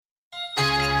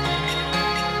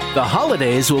The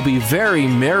holidays will be very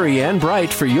merry and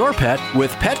bright for your pet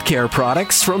with pet care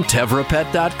products from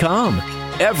TevraPet.com.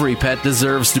 Every pet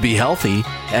deserves to be healthy.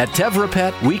 At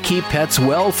TevraPet, we keep pets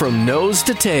well from nose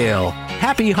to tail.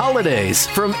 Happy holidays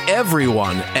from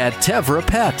everyone at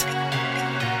TevraPet.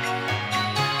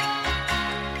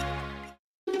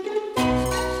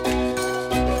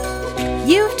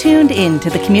 You've tuned in to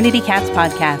the Community Cats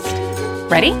Podcast.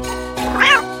 Ready?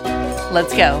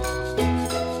 Let's go.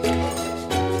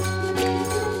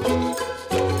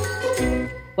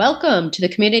 Welcome to the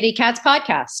Community Cats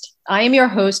Podcast. I am your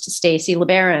host, Stacy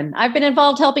LeBaron. I've been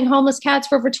involved helping homeless cats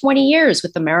for over 20 years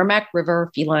with the Merrimack River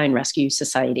Feline Rescue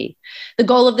Society. The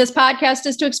goal of this podcast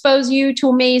is to expose you to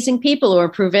amazing people who are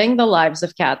improving the lives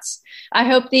of cats. I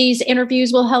hope these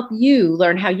interviews will help you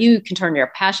learn how you can turn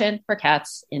your passion for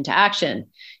cats into action.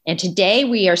 And today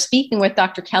we are speaking with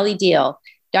Dr. Kelly Deihl.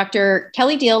 Dr.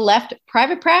 Kelly Deihl left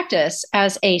private practice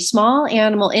as a small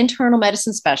animal internal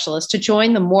medicine specialist to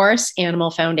join the Morris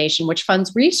Animal Foundation, which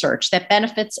funds research that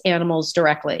benefits animals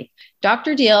directly.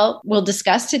 Dr. Deihl will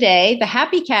discuss today the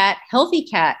Happy Cat, Healthy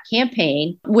Cat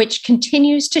campaign, which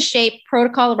continues to shape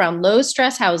protocol around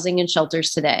low-stress housing in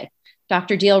shelters today.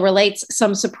 Dr. Deihl relates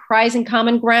some surprising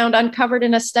common ground uncovered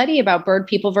in a study about bird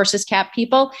people versus cat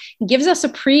people, and gives us a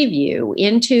preview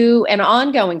into an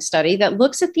ongoing study that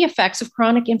looks at the effects of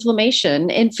chronic inflammation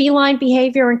in feline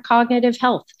behavior and cognitive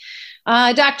health.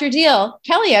 Dr. Deihl,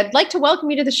 Kelly, I'd like to welcome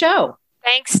you to the show.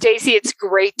 Thanks, Stacy. It's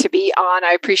great to be on.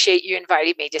 I appreciate you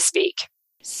inviting me to speak.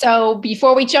 So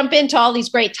before we jump into all these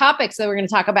great topics that we're going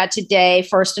to talk about today,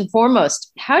 first and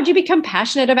foremost, how did you become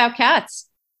passionate about cats?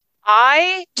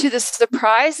 I, to the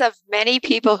surprise of many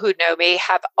people who know me,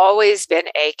 have always been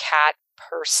a cat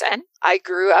person. I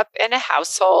grew up in a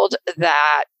household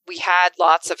that we had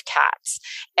lots of cats,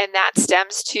 and that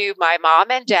stems to my mom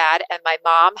and dad. And my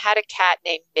mom had a cat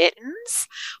named Mittens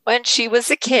when she was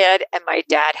a kid, and my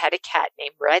dad had a cat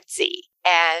named Redzy.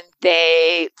 And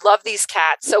they love these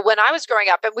cats. So when I was growing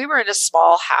up, and we were in a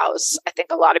small house, I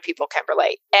think a lot of people can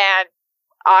relate. And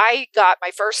I got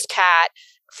my first cat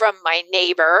from my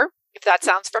neighbor, if that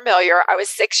sounds familiar. I was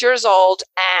 6 years old,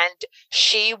 and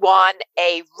she won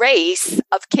a race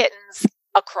of kittens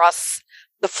across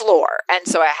the floor. And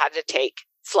so I had to take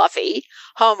Fluffy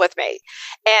home with me.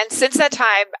 And since that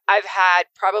time, I've had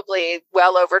probably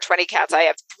well over 20 cats. I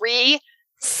have 3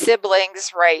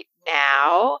 siblings right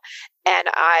now. And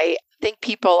I think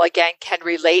people, again, can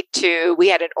relate to, we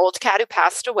had an old cat who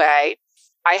passed away.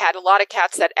 I had a lot of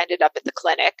cats that ended up in the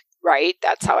clinic, right?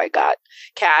 That's how I got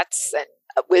cats, and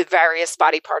with various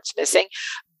body parts missing.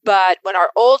 But when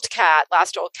our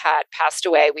last old cat passed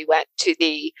away, we went to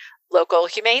the local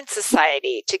humane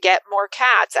society to get more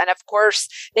cats. And of course,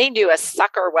 they knew a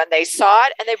sucker when they saw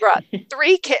it, and they brought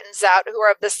 3 kittens out who are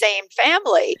of the same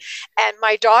family. And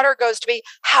my daughter goes to me,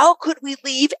 how could we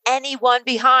leave anyone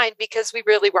behind? Because we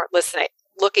really weren't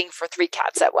looking for 3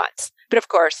 cats at once. But of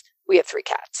course, we have 3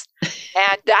 cats.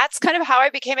 And that's kind of how I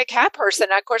became a cat person.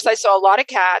 And of course, I saw a lot of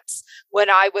cats when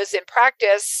I was in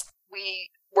practice. We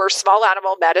were small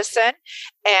animal medicine,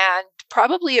 and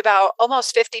probably about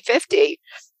almost 50-50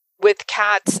 with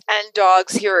cats and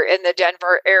dogs here in the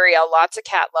Denver area. Lots of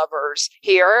cat lovers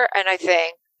here. And I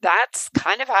think that's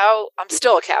kind of how I'm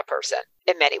still a cat person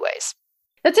in many ways.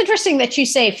 That's interesting that you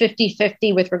say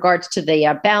 50-50 with regards to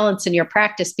the balance in your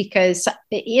practice, because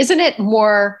isn't it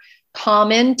more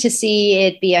common to see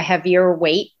it be a heavier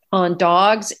weight on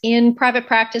dogs in private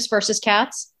practice versus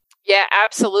cats? Yeah,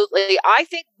 absolutely. I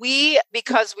think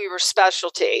because we were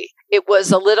specialty, we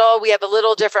have a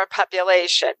little different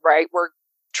population, right? We're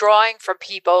drawing from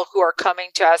people who are coming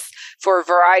to us for a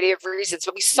variety of reasons.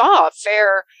 But we saw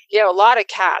a lot of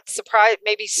cats,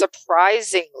 maybe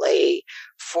surprisingly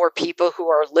for people who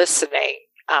are listening,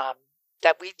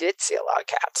 that we did see a lot of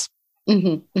cats.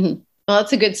 Mm-hmm, mm-hmm. Well,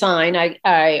 that's a good sign.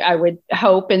 I would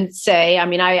hope and say,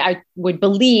 I would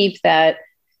believe that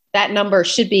number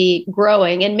should be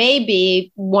growing, and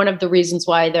maybe one of the reasons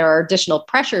why there are additional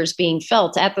pressures being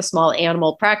felt at the small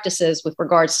animal practices with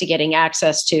regards to getting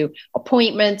access to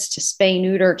appointments, to spay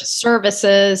neuter, to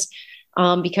services,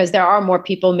 because there are more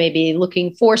people maybe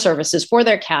looking for services for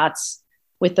their cats,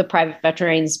 with the private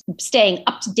veterinarians staying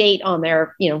up to date on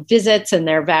their visits and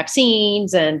their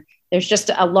vaccines, and there's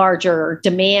just a larger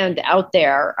demand out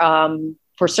there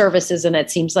for services. And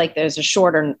it seems like there's a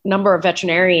shorter number of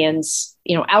veterinarians,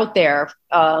 out there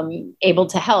able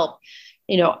to help.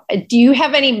 Do you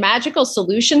have any magical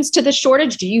solutions to the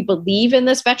shortage? Do you believe in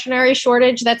this veterinary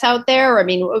shortage that's out there? I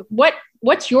mean,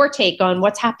 what's your take on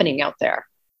what's happening out there?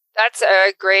 That's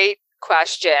a great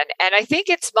question. And I think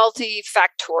it's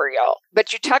multifactorial,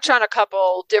 but you touch on a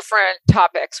couple different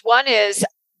topics. One is,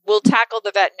 will tackle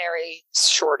the veterinary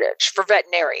shortage for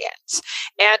veterinarians.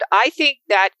 And I think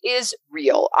that is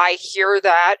real. I hear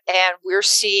that, and we're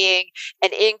seeing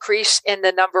an increase in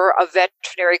the number of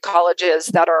veterinary colleges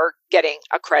that are getting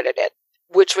accredited,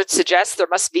 which would suggest there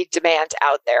must be demand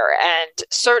out there. And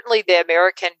certainly the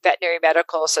American Veterinary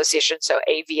Medical Association, so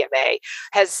AVMA,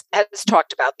 has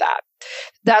talked about that.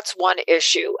 That's one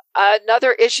issue.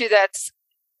 Another issue that's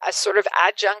a sort of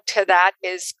adjunct to that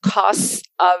is costs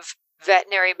of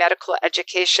veterinary medical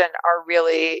education are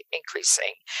really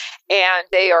increasing, and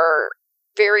they are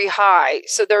very high.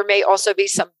 So there may also be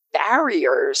some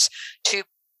barriers to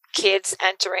kids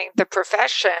entering the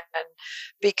profession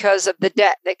because of the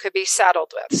debt they could be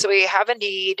saddled with. So we have a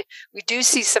need. We do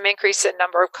see some increase in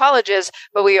number of colleges,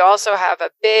 but we also have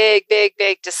a big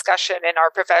discussion in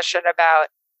our profession about,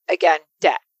 again,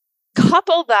 debt.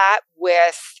 Couple that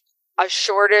with a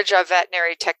shortage of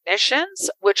veterinary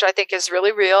technicians, which I think is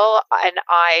really real. And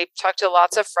I talk to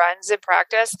lots of friends in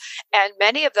practice, and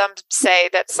many of them say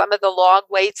that some of the long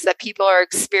waits that people are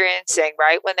experiencing,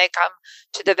 right, when they come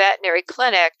to the veterinary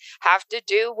clinic have to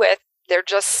do with there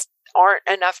just aren't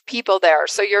enough people there.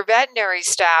 So your veterinary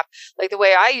staff, like the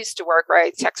way I used to work,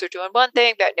 right, techs are doing one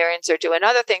thing, veterinarians are doing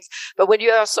other things. But when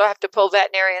you also have to pull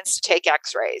veterinarians to take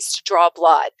x-rays, to draw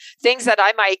blood, things that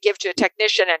I might give to a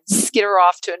technician and skitter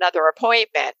off to another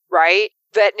appointment, right?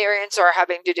 Veterinarians are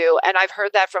having to do. And I've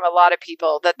heard that from a lot of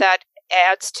people, that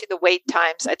adds to the wait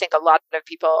times I think a lot of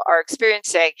people are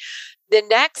experiencing. The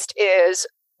next is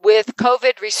with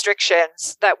COVID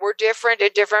restrictions that were different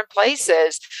in different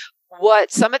places.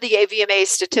 What some of the AVMA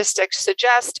statistics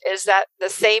suggest is that the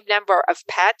same number of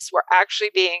pets were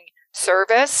actually being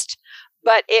serviced,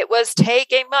 but it was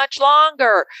taking much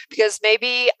longer because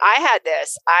maybe I had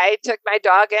this. I took my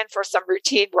dog in for some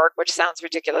routine work, which sounds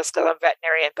ridiculous because I'm a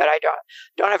veterinarian, but I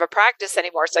don't have a practice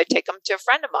anymore. So I take them to a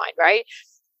friend of mine, right?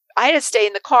 I had to stay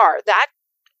in the car. That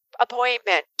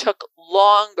appointment took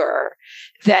longer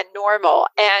than normal.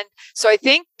 And so I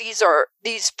think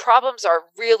these problems are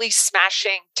really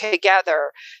smashing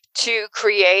together to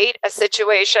create a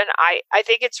situation. I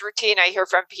think it's routine. I hear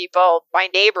from people, my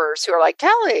neighbors, who are like,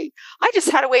 Kelly, I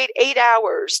just had to wait 8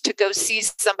 hours to go see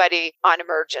somebody on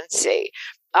emergency.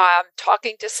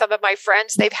 Talking to some of my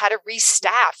friends, they've had to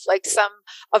restaff, like some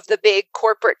of the big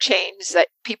corporate chains that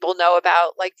people know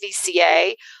about, like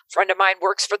VCA. A friend of mine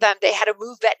works for them. They had to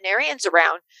move veterinarians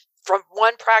around from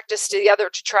one practice to the other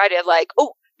to try to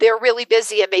they're really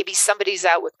busy and maybe somebody's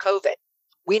out with COVID.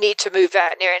 We need to move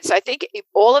veterinarians. So I think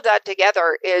all of that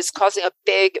together is causing a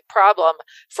big problem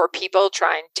for people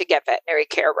trying to get veterinary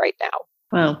care right now.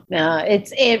 Well,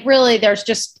 it really, there's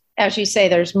just, as you say,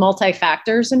 there's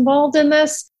multi-factors involved in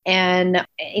this. And,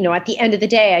 at the end of the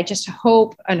day, I just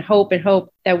hope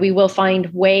that we will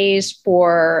find ways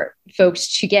for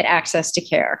folks to get access to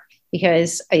care,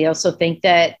 because I also think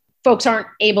that folks aren't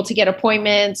able to get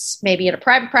appointments, maybe at a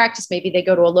private practice, maybe they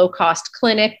go to a low-cost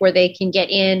clinic where they can get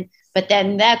in, but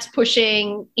then that's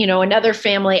pushing, another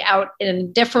family out in a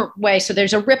different way. So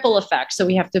there's a ripple effect. So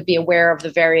we have to be aware of the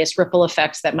various ripple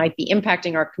effects that might be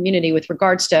impacting our community with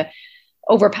regards to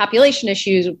overpopulation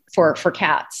issues for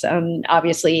cats.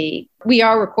 Obviously, we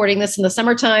are recording this in the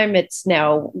summertime. It's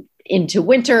now into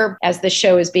winter as the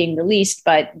show is being released,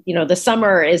 but the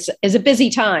summer is a busy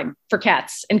time for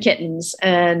cats and kittens,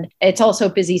 and it's also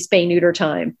busy spay-neuter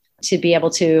time to be able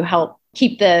to help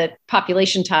keep the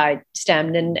population tide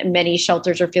stemmed. And many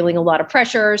shelters are feeling a lot of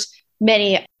pressures.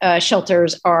 Many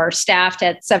shelters are staffed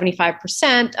at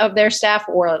 75% of their staff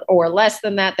or less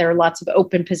than that. There are lots of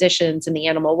open positions in the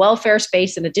animal welfare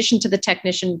space, in addition to the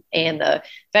technician and the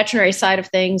veterinary side of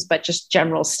things, but just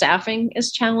general staffing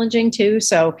is challenging too.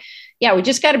 So yeah, we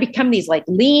just got to become these like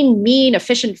lean, mean,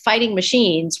 efficient fighting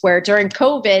machines where during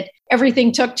COVID,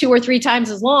 everything took 2 or 3 times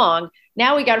as long.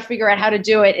 Now we got to figure out how to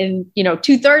do it in,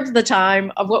 2/3 of the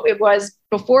time of what it was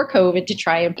before COVID to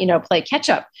try and, play catch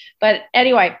up. But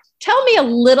anyway, tell me a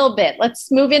little bit.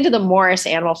 Let's move into the Morris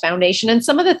Animal Foundation and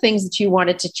some of the things that you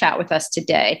wanted to chat with us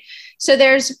today. So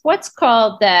there's what's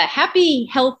called the Happy,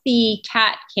 Healthy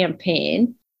Cat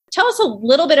campaign. Tell us a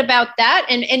little bit about that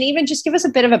and even just give us a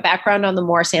bit of a background on the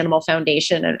Morris Animal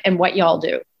Foundation and what y'all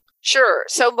do. Sure.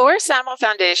 So Morris Animal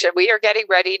Foundation, we are getting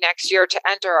ready next year to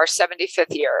enter our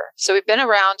 75th year. So we've been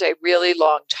around a really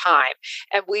long time.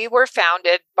 And we were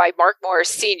founded by Mark Morris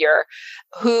Sr.,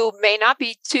 who may not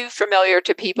be too familiar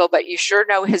to people, but you sure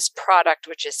know his product,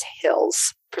 which is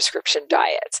Hill's prescription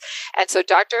diets. And so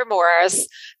Dr. Morris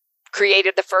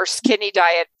created the first kidney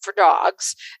diet for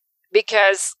dogs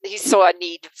because he saw a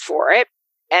need for it.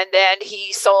 And then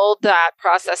he sold that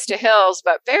process to Hill's,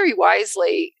 but very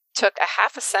wisely took a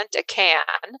half a cent a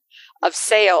can of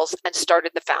sales and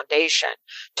started the foundation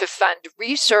to fund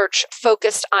research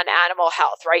focused on animal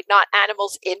health, right? Not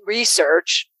animals in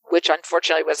research, which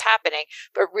unfortunately was happening,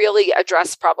 but really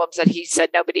address problems that he said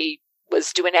nobody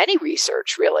was doing any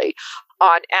research really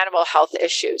on animal health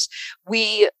issues.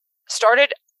 We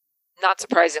started, not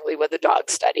surprisingly, with a dog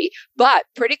study, but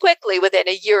pretty quickly, within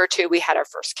a year or two, we had our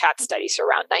first cat study. So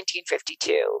around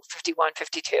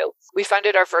 1952, we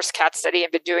funded our first cat study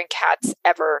and been doing cats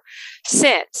ever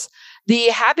since. The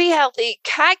Happy Healthy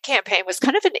Cat campaign was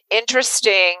kind of an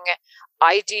interesting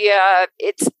idea.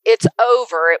 It's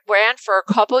over. It ran for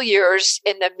a couple years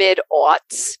in the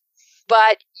mid-aughts,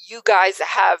 but you guys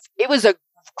it was a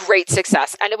great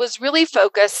success. And it was really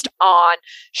focused on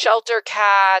shelter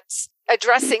cats,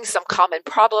 addressing some common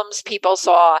problems people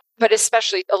saw, but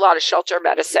especially a lot of shelter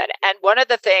medicine. And one of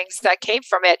the things that came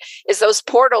from it is those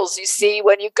portals you see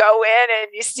when you go in and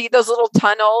you see those little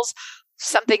tunnels.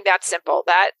 Something that simple.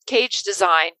 That cage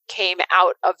design came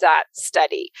out of that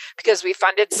study because we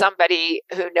funded somebody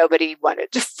who nobody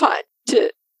wanted to fund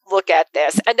to look at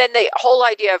this. And then the whole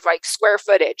idea of like square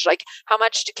footage, like how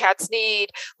much do cats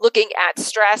need, looking at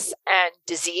stress and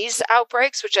disease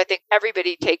outbreaks, which I think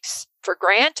everybody takes for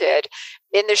granted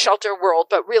in the shelter world,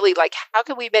 but really like how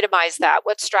can we minimize that?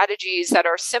 What strategies that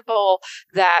are simple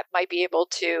that might be able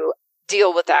to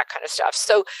deal with that kind of stuff.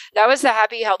 So that was the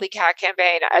Happy Healthy Cat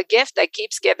campaign, a gift that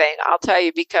keeps giving, I'll tell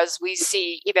you, because we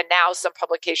see even now some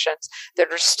publications that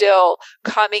are still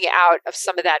coming out of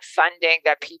some of that funding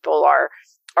that people are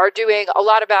doing a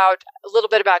little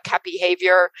bit about cat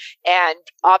behavior and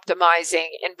optimizing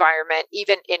environment,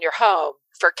 even in your home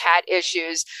for cat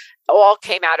issues, all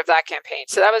came out of that campaign.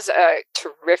 So that was a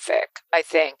terrific, I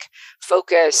think,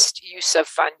 focused use of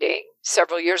funding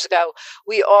several years ago.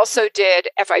 We also did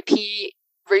FIP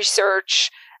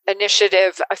research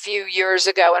initiative a few years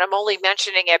ago, and I'm only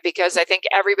mentioning it because I think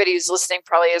everybody who's listening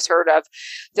probably has heard of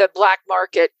the black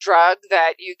market drug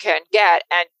that you can get.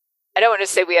 And I don't want to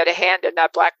say we had a hand in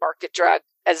that black market drug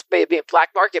as maybe a black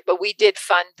market, but we did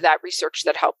fund that research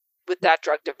that helped with that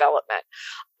drug development.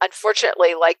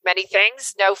 Unfortunately, like many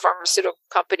things, no pharmaceutical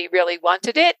company really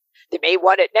wanted it. They may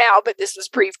want it now, but this was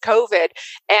pre-COVID,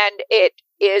 and it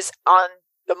is on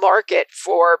the market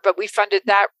but we funded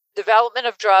that development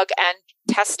of drug and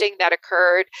testing that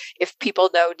occurred. If people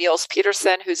know Niels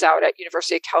Peterson, who's out at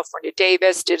University of California,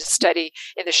 Davis, did a study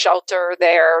in the shelter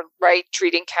there, right,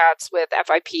 treating cats with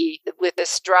FIP with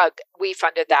this drug. We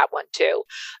funded that one too.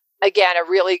 Again, a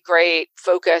really great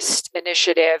focused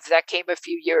initiative that came a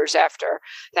few years after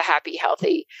the Happy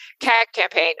Healthy Cat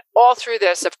campaign. All through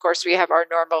this, of course, we have our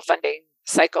normal funding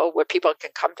cycle where people can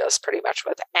come to us pretty much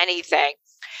with anything.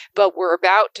 But we're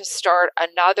about to start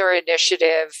another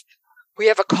initiative. We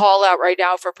have a call out right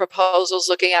now for proposals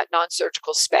looking at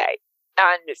non-surgical spay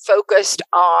and focused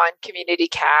on community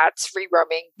cats, free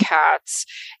roaming cats.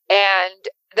 And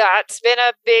that's been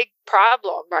a big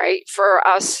problem, right, for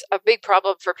us, a big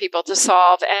problem for people to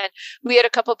solve. And we had a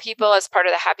couple of people as part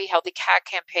of the Happy Healthy Cat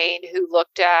campaign who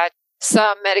looked at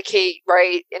some Medicaid,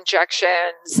 right,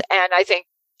 injections. And I think,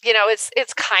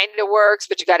 it's kind of works,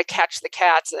 but you got to catch the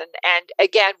cats. And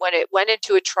again, when it went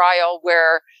into a trial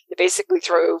where they basically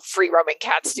threw free roaming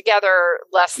cats together,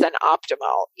 less than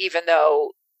optimal, even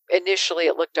though initially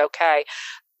it looked okay.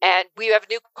 And we have a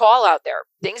new call out there.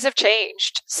 Things have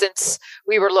changed since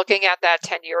we were looking at that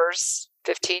 10 years,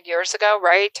 15 years ago,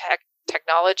 right?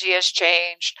 Technology has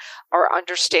changed. Our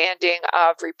understanding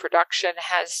of reproduction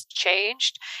has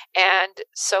changed. And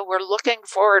so we're looking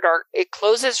forward. It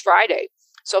closes Friday.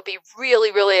 So I'll be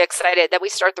really, really excited. Then we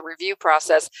start the review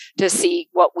process to see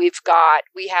what we've got.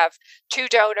 We have 2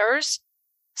 donors.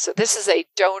 So this is a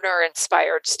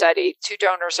donor-inspired study. 2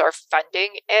 donors are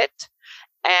funding it.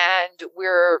 And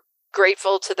we're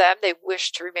grateful to them. They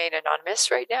wish to remain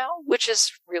anonymous right now, which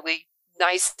is really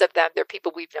nice of them. They're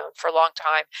people we've known for a long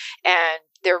time, and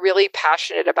they're really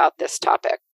passionate about this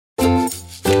topic.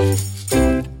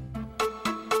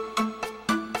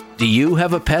 Do you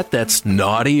have a pet that's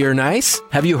naughty or nice?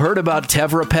 Have you heard about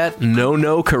Tevra Pet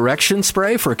No-No Correction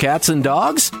Spray for cats and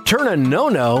dogs? Turn a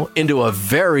no-no into a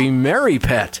very merry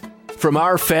pet. From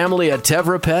our family at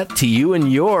Tevra Pet to you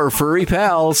and your furry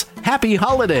pals, happy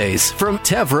holidays from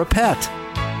Tevra Pet.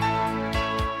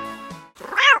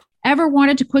 Ever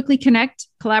wanted to quickly connect,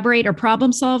 collaborate, or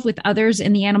problem solve with others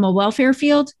in the animal welfare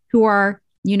field who are,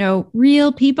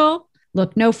 real people?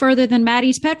 Look no further than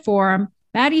Maddie's Pet Forum.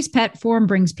 Maddie's Pet Forum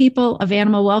brings people of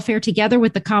animal welfare together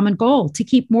with the common goal to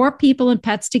keep more people and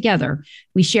pets together.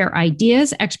 We share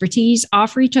ideas, expertise,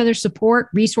 offer each other support,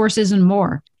 resources, and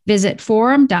more. Visit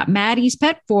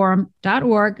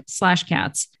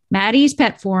forum.maddiespetforum.org/cats. Maddie's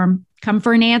Pet Forum. Come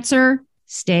for an answer,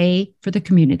 stay for the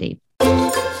community.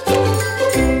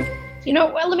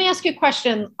 Well, let me ask you a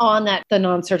question on that, the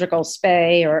non-surgical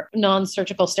spay or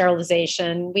non-surgical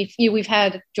sterilization. We've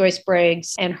had Joyce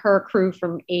Briggs and her crew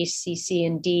from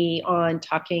ACC&D on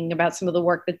talking about some of the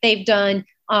work that they've done.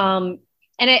 And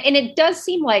it does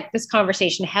seem like this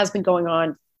conversation has been going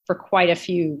on for quite a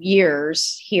few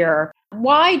years here.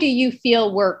 Why do you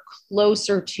feel we're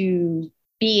closer to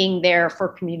being there for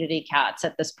community cats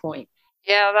at this point?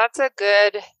 Yeah, that's a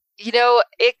good...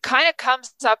 it kind of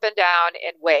comes up and down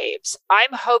in waves.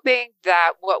 I'm hoping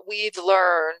that what we've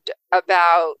learned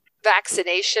about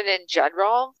vaccination in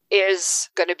general is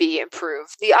going to be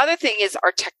improved. The other thing is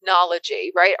our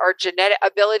technology, right? Our genetic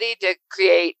ability to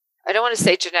create, I don't want to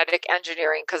say genetic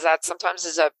engineering because that sometimes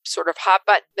is a sort of hot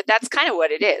button, but that's kind of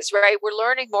what it is, right? We're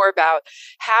learning more about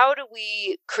how do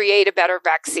we create a better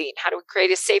vaccine? How do we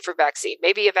create a safer vaccine?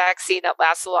 Maybe a vaccine that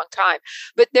lasts a long time.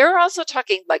 But they're also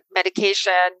talking like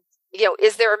medication.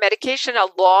 Is there a medication, a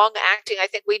long-acting? I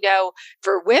think we know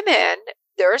for women,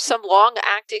 there's some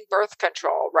long-acting birth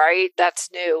control, right? That's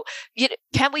new.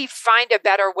 Can we find a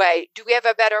better way? Do we have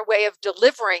a better way of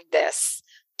delivering this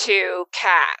to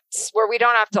cats where we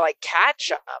don't have to like catch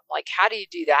them? Like, how do you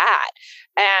do that?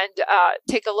 And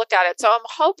take a look at it. So I'm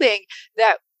hoping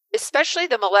that especially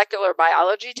the molecular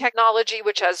biology technology,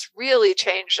 which has really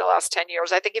changed in the last 10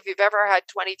 years. I think if you've ever had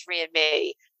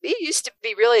 23andMe, it used to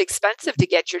be really expensive to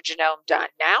get your genome done.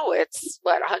 Now it's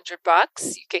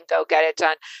 $100? You can go get it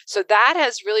done. So that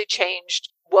has really changed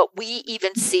what we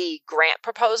even see grant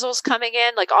proposals coming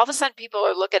in. Like all of a sudden people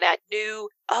are looking at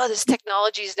this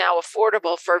technology is now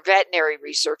affordable for a veterinary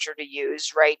researcher to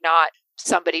use, right? Not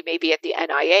somebody maybe at the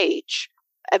NIH.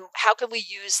 And how can we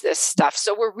use this stuff?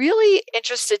 So we're really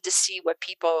interested to see what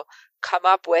people come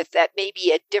up with that may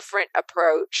be a different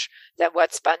approach than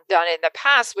what's been done in the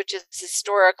past, which is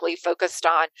historically focused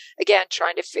on, again,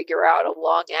 trying to figure out a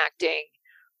long-acting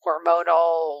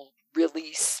hormonal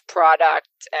release product.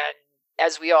 And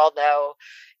as we all know,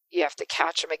 you have to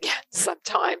catch them again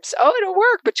sometimes. Oh, it'll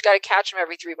work, but you got to catch them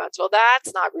every 3 months. Well,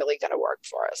 that's not really going to work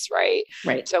for us, right?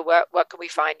 Right. So what can we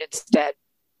find instead?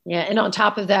 Yeah. And on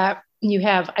top of that, you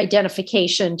have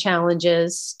identification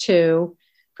challenges too,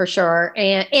 for sure.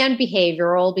 And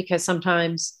behavioral, because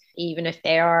sometimes even if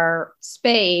they are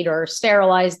spayed or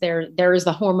sterilized, there is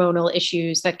the hormonal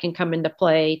issues that can come into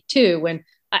play too. When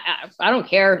I don't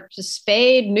care, just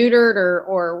spayed, neutered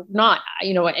or not,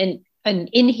 an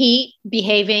in heat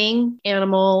behaving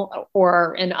animal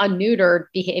or an unneutered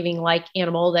behaving like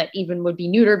animal that even would be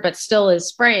neutered, but still is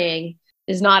spraying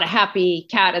is not a happy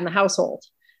cat in the household.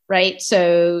 Right.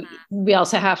 So we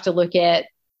also have to look at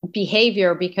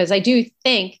behavior, because I do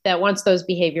think that once those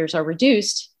behaviors are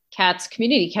reduced,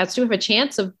 community cats do have a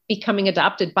chance of becoming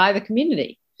adopted by the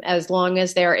community. As long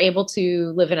as they're able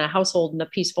to live in a household in a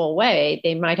peaceful way,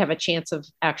 they might have a chance of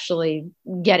actually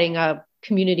getting a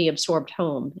community absorbed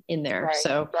home in there. Right,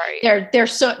 so right.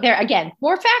 there again,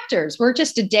 more factors. We're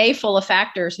just a day full of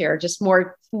factors here, just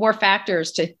more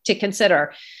factors to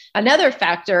consider. Another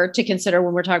factor to consider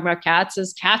when we're talking about cats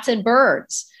is cats and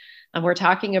birds. And we're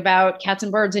talking about cats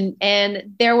and birds.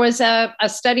 And there was a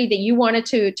study that you wanted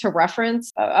to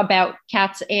reference about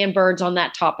cats and birds on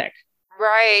that topic.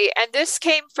 Right. And this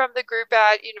came from the group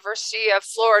at University of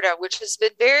Florida, which has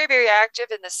been very, very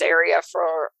active in this area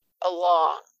for a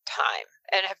long time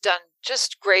and have done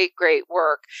just great, great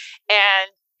work.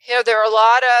 And, there are a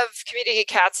lot of community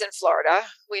cats in Florida.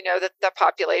 We know that the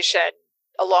population,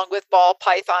 along with ball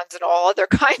pythons and all other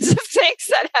kinds of things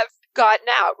that have gotten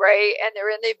out, right? And they're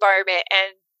in the environment.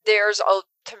 And there's a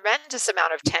tremendous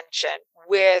amount of tension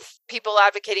with people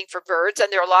advocating for birds.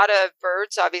 And there are a lot of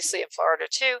birds, obviously, in Florida,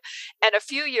 too. And a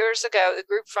few years ago, the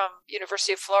group from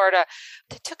University of Florida,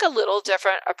 they took a little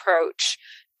different approach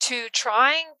to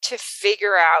trying to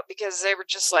figure out, because they were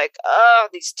just like, oh,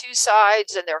 these two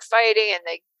sides and they're fighting and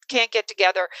they can't get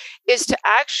together, is to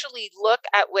actually look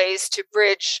at ways to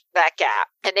bridge that gap.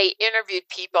 And they interviewed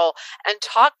people and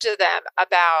talked to them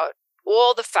about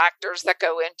all the factors that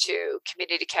go into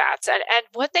community cats. And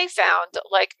what they found,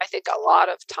 like I think a lot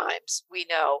of times we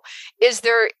know, is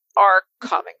there are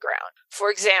common ground. For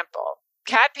example,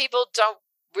 cat people don't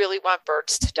really want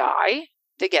birds to die.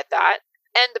 They get that.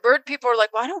 And the bird people are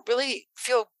like, well, I don't really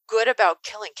feel good about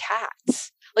killing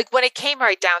cats. Like when it came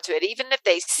right down to it, even if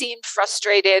they seemed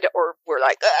frustrated or were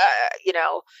like,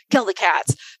 kill the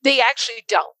cats, they actually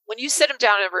don't. When you sit them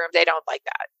down in a room, they don't like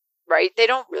that, right? They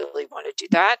don't really want to do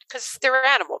that because they're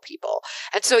animal people.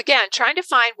 And so again, trying to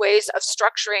find ways of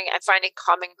structuring and finding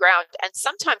common ground, and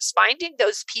sometimes finding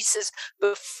those pieces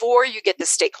before you get the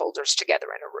stakeholders together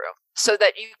in a room so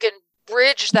that you can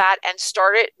bridge that and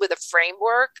start it with a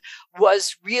framework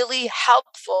was really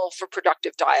helpful for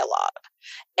productive dialogue.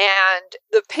 And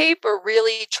the paper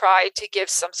really tried to give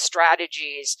some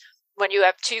strategies when you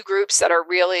have two groups that are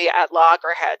really at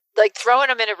loggerhead. Like throwing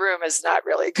them in a room is not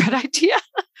really a good idea,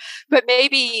 but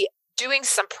maybe doing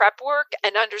some prep work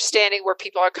and understanding where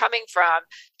people are coming from,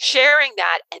 sharing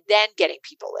that, and then getting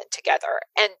people in together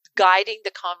and guiding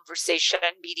the conversation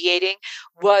and mediating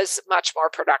was much more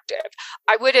productive.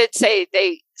 I wouldn't say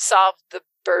they solved the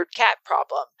bird cat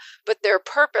problem, but their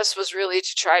purpose was really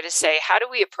to try to say, how do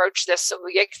we approach this so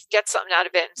we get something out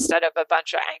of it instead of a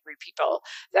bunch of angry people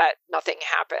that nothing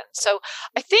happened. So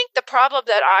I think the problem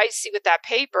that I see with that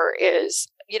paper is,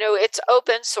 it's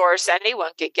open source.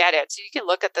 Anyone can get it. So you can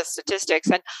look at the statistics,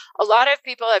 and a lot of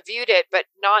people have viewed it, but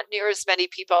not near as many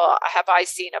people have I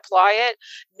seen apply it,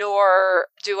 nor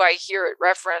do I hear it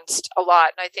referenced a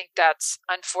lot. And I think that's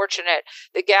unfortunate.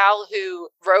 The gal who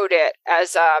wrote it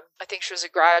as, I think she was a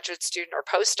graduate student or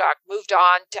postdoc, moved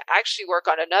on to actually work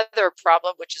on another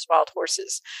problem, which is wild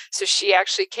horses. So she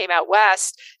actually came out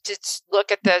west to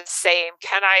look at the same,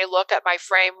 can I look at my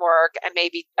framework and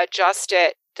maybe adjust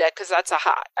it? Because that's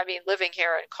living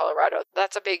here in Colorado,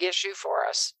 that's a big issue for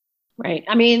us. Right.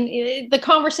 I mean, the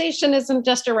conversation isn't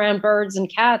just around birds and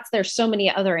cats. There's so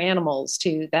many other animals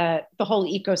too, that the whole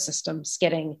ecosystem's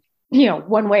getting,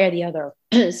 one way or the other.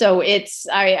 So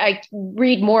I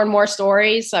read more and more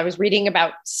stories. I was reading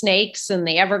about snakes in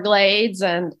the Everglades,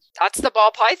 and that's the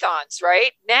ball pythons,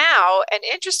 right? Now, an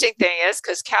interesting thing is,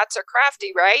 because cats are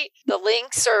crafty, right? The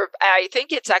lynx I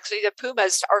think it's actually the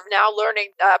pumas are now learning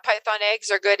python eggs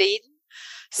are good eating.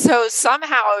 So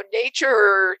somehow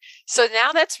so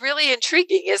now that's really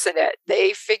intriguing, isn't it?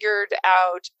 They figured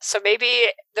out, so maybe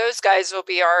those guys will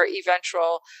be our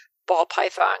eventual ball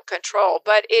python control.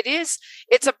 But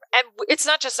it's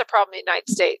not just a problem in the United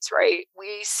States, right?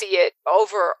 We see it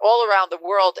all around the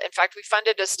world. In fact, we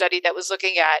funded a study that was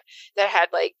looking at, that had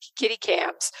like kitty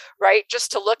cams, right?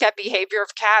 Just to look at behavior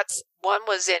of cats. One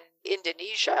was in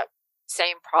Indonesia.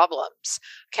 Same problems.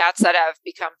 Cats that have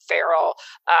become feral.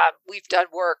 We've done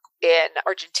work in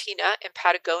Argentina, in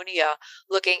Patagonia,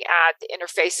 looking at the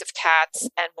interface of cats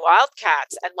and wild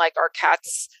cats, and like our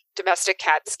cats, domestic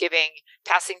cats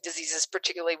passing diseases,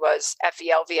 particularly was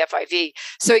FELV, FIV.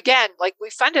 So again, like we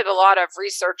funded a lot of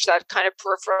research that kind of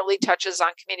peripherally touches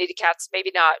on community cats,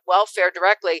 maybe not welfare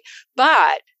directly,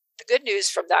 but the good news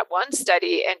from that one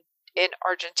study in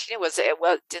Argentina was it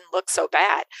didn't look so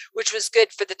bad, which was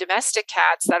good for the domestic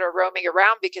cats that are roaming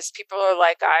around, because people are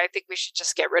like, I think we should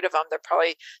just get rid of them. They're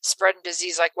probably spreading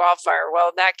disease like wildfire. Well,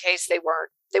 in that case, they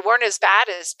weren't as bad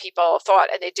as people thought,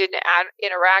 and they didn't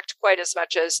interact quite as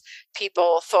much as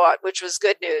people thought, which was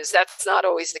good news. That's not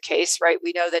always the case, right?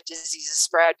 We know that diseases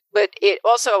spread, but it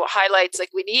also highlights like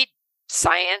we need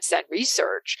science and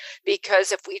research,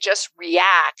 because if we just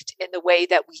react in the way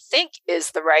that we think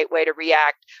is the right way to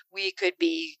react, we could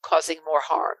be causing more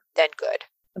harm than good.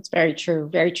 That's very true.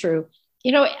 Very true.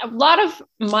 A lot of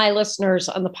my listeners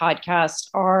on the podcast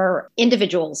are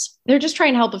individuals. They're just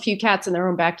trying to help a few cats in their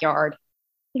own backyard.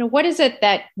 What is it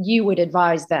that you would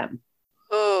advise them?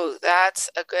 Oh, that's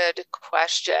a good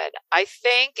question. I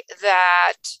think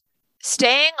that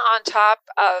staying on top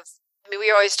of, we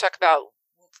always talk about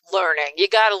learning. You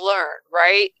got to learn,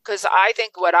 right? Because I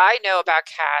think what I know about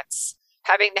cats,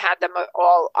 having had them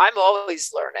all, I'm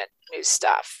always learning new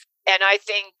stuff. And I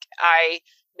think I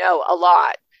know a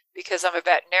lot because I'm a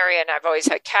veterinarian. I've always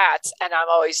had cats and I'm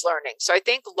always learning. So I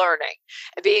think learning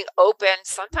and being open,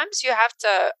 sometimes you have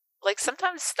to,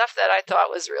 sometimes stuff that I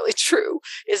thought was really true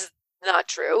is not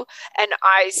true. And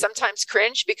I sometimes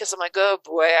cringe because I'm like, oh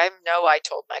boy, I know I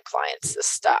told my clients this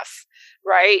stuff,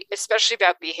 right? Especially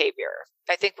about behavior.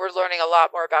 I think we're learning a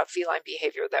lot more about feline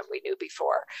behavior than we knew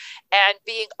before, and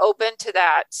being open to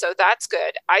that. So that's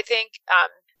good. I think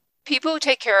people who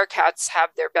take care of cats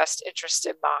have their best interest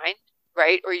in mind,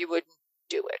 right? Or you wouldn't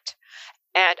do it.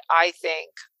 And I think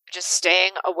just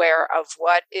staying aware of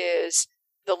what is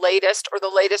the latest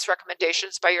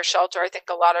recommendations by your shelter. I think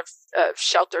a lot of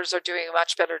shelters are doing a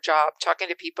much better job talking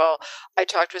to people. I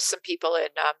talked with some people in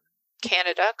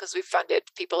Canada, because we funded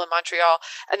people in Montreal,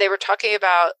 and they were talking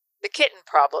about the kitten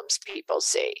problems people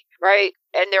see, right?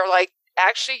 And they're like,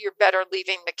 actually, you're better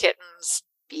leaving the kittens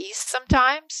be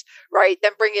sometimes, right?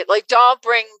 Then bring it, like, don't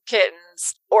bring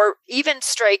kittens or even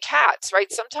stray cats,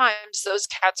 right? Sometimes those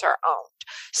cats are owned.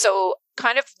 So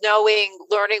kind of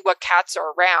learning what cats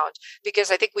are around,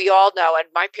 because I think we all know, and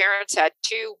my parents had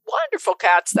two wonderful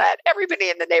cats that everybody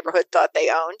in the neighborhood thought they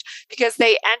owned, because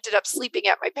they ended up sleeping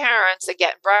at my parents and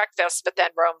getting breakfast, but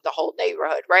then roamed the whole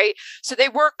neighborhood, right? So they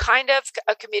were kind of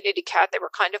a community cat. They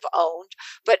were kind of owned,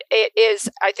 but it is,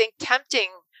 I think, tempting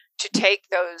to take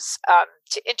those,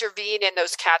 to intervene in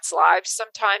those cats' lives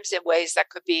sometimes in ways that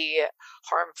could be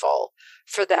harmful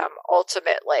for them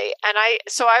ultimately. And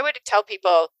so I would tell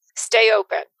people, stay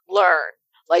open, learn,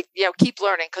 keep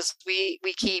learning, because we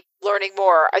keep learning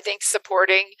more. I think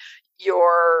supporting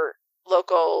your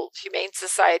local humane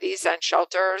societies and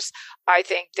shelters, I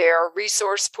think they're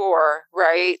resource poor,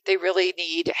 right? They really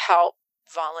need help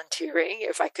volunteering,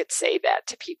 if I could say that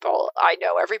to people. I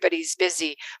know everybody's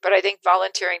busy, but I think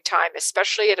volunteering time,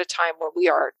 especially at a time when we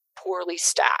are poorly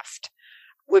staffed,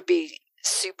 would be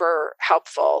super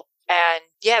helpful. And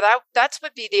yeah, that's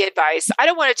would be the advice. I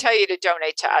don't want to tell you to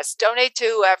donate to us, donate to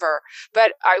whoever,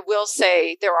 but I will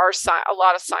say there are a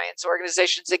lot of science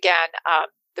organizations. Again,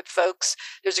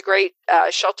 there's a great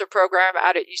shelter program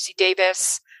out at UC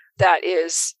Davis that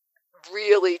is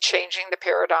really changing the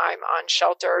paradigm on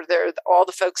shelter. There are all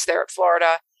the folks there at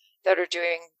Florida that are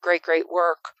doing great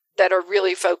work that are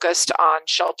really focused on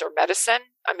shelter medicine.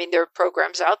 I mean, there are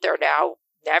programs out there now,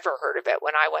 never heard of it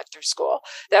when I went through school,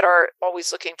 that are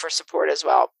always looking for support as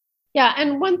well. Yeah.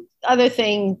 And one other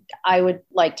thing I would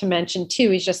like to mention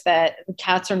too is just that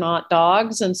cats are not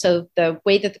dogs. And so the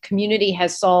way that the community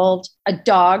has solved a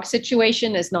dog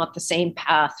situation is not the same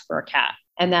path for a cat.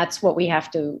 And that's what we have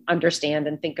to understand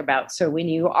and think about. So when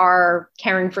you are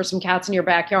caring for some cats in your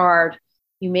backyard,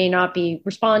 you may not be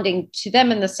responding to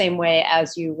them in the same way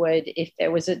as you would if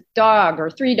there was a dog or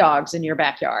 3 dogs in your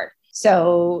backyard.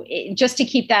 So just to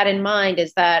keep that in mind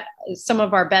is that some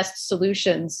of our best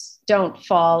solutions don't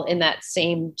fall in that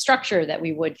same structure that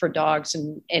we would for dogs,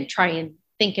 and try and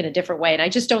think in a different way. And I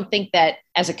just don't think that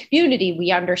as a community,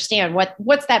 we understand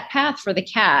what's that path for the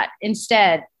cat.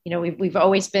 Instead, we've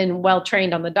always been well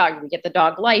trained on the dog. We get the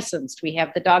dog licensed. We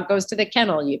have the dog goes to the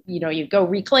kennel. You go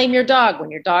reclaim your dog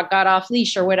when your dog got off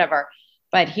leash or whatever.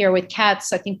 But here with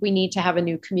cats, I think we need to have a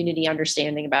new community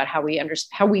understanding about how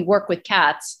we work with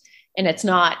cats. And it's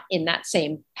not in that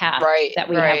same path that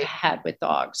we have had with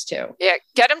dogs too. Yeah.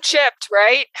 Get them chipped,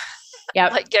 right?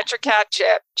 Yeah. Get your cat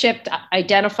chipped. Chipped,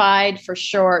 identified for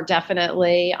sure.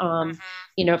 Definitely.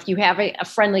 If you have a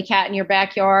friendly cat in your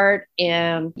backyard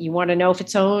and you want to know if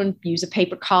it's owned, use a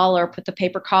paper collar, put the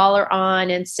paper collar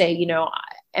on and say,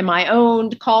 am I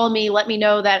owned? Call me, let me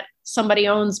know that somebody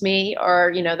owns me,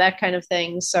 or, that kind of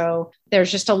thing. So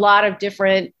there's just a lot of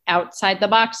different outside the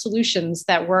box solutions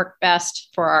that work best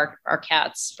for our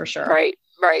cats for sure. Right.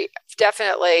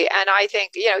 Definitely. And I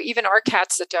think, even our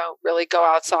cats that don't really go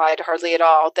outside hardly at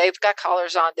all, they've got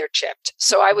collars on, they're chipped.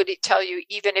 So I would tell you,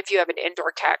 even if you have an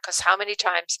indoor cat, because how many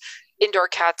times indoor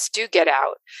cats do get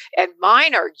out, and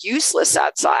mine are useless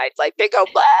outside. Like they go,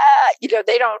 blah,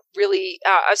 they don't really,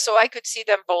 so I could see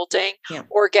them bolting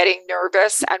or getting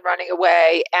nervous and running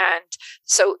away. And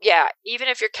so, yeah, even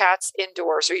if your cat's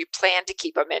indoors or you plan to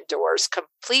keep them indoors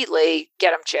completely,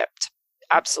 get them chipped.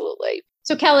 Absolutely.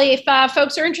 So Kelly, if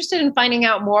folks are interested in finding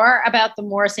out more about the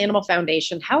Morris Animal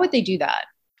Foundation, how would they do that?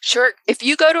 Sure. If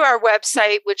you go to our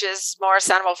website, which is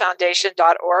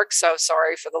morrisanimalfoundation.org, so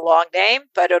sorry for the long name,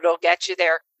 but it'll get you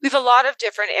there. We have a lot of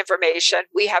different information.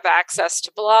 We have access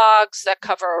to blogs that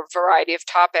cover a variety of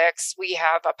topics. We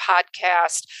have a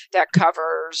podcast that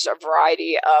covers a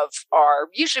variety of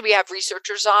usually we have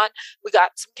researchers on. We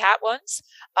got some cat ones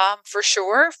for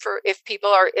sure, for if people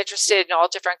are interested in all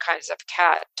different kinds of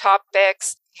cat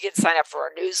topics. You can sign up for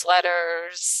our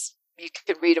newsletters. You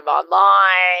can read them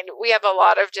online. We have a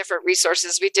lot of different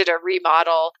resources. We did a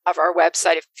remodel of our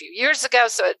website a few years ago,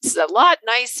 so it's a lot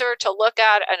nicer to look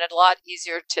at and a lot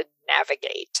easier to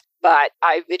navigate. But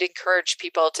I would encourage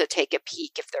people to take a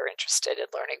peek if they're interested in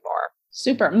learning more.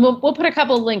 Super. We'll put a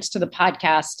couple of links to the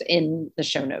podcast in the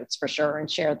show notes for sure and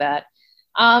share that.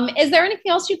 Is there anything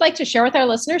else you'd like to share with our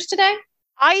listeners today?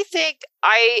 I think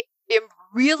I am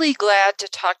really glad to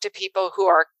talk to people who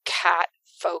are cat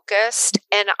focused.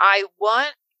 And I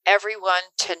want everyone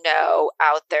to know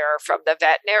out there from the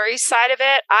veterinary side of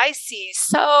it, I see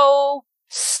so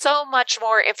much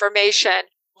more information,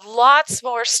 lots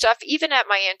more stuff, even at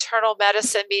my internal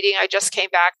medicine meeting I just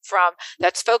came back from,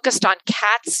 that's focused on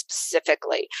cats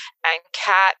specifically and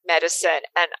cat medicine.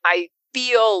 And I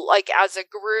feel like as a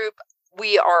group,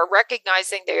 we are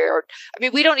recognizing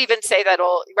we don't even say that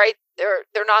all, right?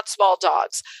 They're not small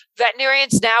dogs.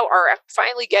 Veterinarians now are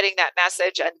finally getting that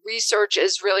message, and research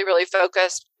is really, really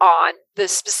focused on the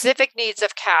specific needs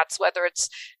of cats, whether it's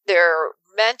their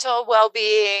mental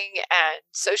well-being and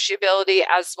sociability,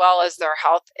 as well as their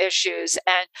health issues.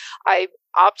 And I'm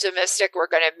optimistic we're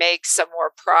going to make some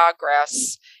more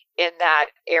progress in that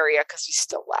area, because we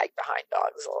still lag behind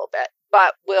dogs a little bit,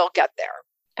 but we'll get there.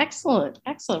 Excellent.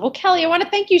 Excellent. Well, Kelly, I want to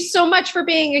thank you so much for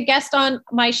being a guest on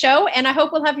my show, and I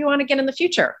hope we'll have you on again in the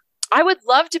future. I would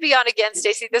love to be on again,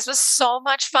 Stacey. This was so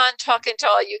much fun talking to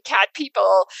all you cat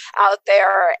people out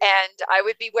there, and I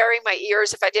would be wearing my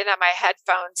ears if I didn't have my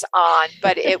headphones on,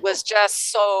 but it was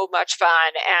just so much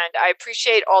fun, and I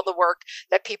appreciate all the work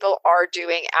that people are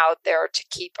doing out there to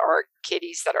keep our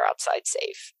kitties that are outside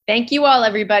safe. Thank you all,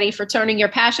 everybody, for turning your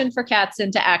passion for cats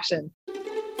into action.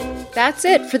 That's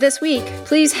it for this week.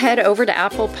 Please head over to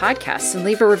Apple Podcasts and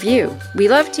leave a review. We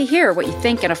love to hear what you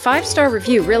think, and a 5-star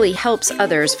review really helps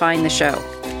others find the show.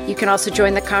 You can also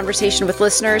join the conversation with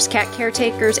listeners, cat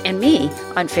caretakers, and me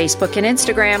on Facebook and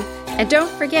Instagram. And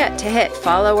don't forget to hit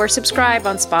follow or subscribe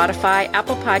on Spotify,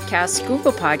 Apple Podcasts,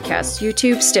 Google Podcasts,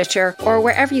 YouTube, Stitcher, or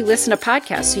wherever you listen to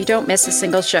podcasts so you don't miss a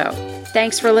single show.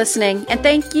 Thanks for listening, and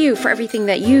thank you for everything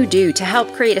that you do to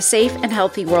help create a safe and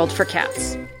healthy world for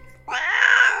cats.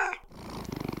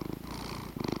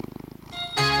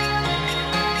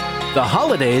 The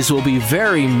holidays will be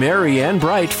very merry and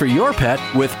bright for your pet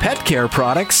with pet care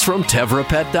products from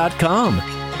TevraPet.com.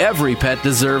 Every pet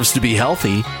deserves to be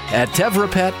healthy. At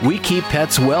TevraPet, we keep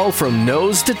pets well from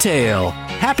nose to tail.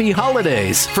 Happy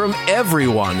holidays from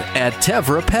everyone at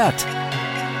TevraPet.